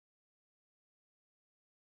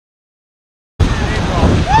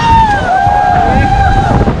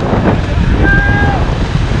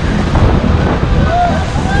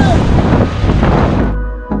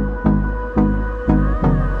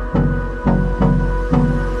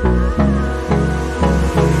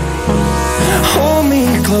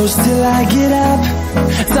close till I get up.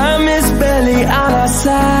 Time is barely on our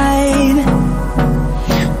side.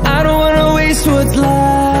 I don't wanna waste what's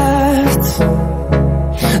left.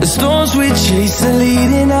 The storms we chase are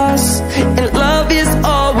leading us, and love is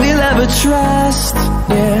all we'll ever trust.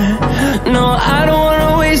 Yeah, no, I don't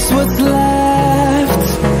wanna waste what's left.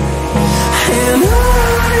 And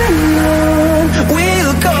on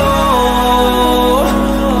we'll go,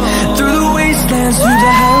 through the wastelands, through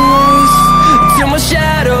the highways, till my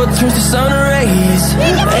shadow turns to sun rays.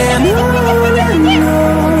 And on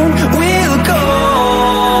we'll go,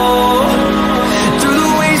 through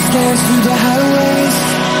the wastelands, through the highways,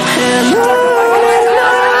 and on.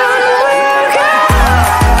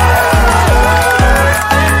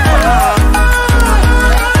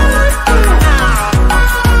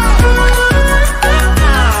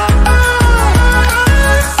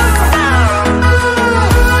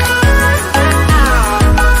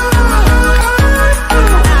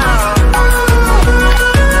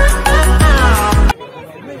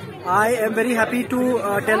 I am very happy to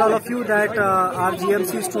tell all of you that our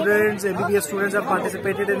GMC students, MBBS students have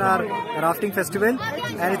participated in our rafting festival,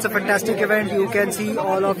 and it's a fantastic event. You can see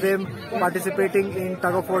all of them participating in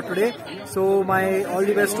Tug of War today. So all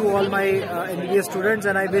the best to all my MBBS students,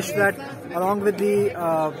 and I wish that along with the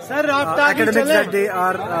academics that they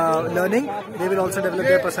are learning, they will also develop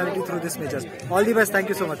their personality through this majors. All the best. Thank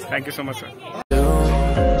you so much. Thank you so much, sir.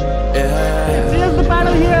 Here's the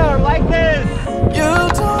battle here, like this. You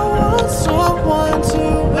don't want someone to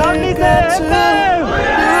make that to.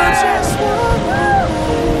 You just want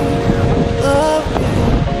love me.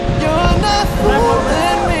 You're not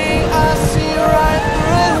fooling me. I see right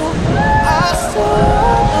through. I still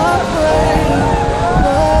afraid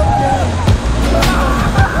of you.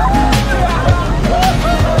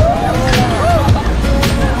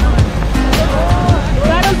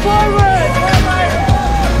 Battle forward.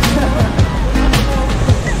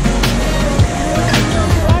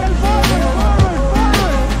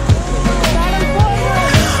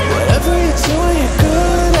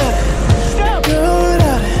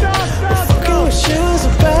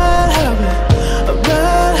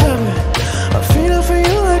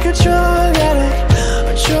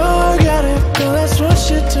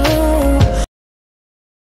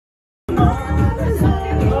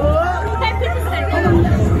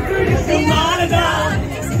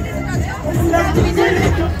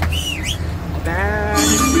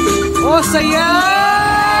 Oh, Sayya!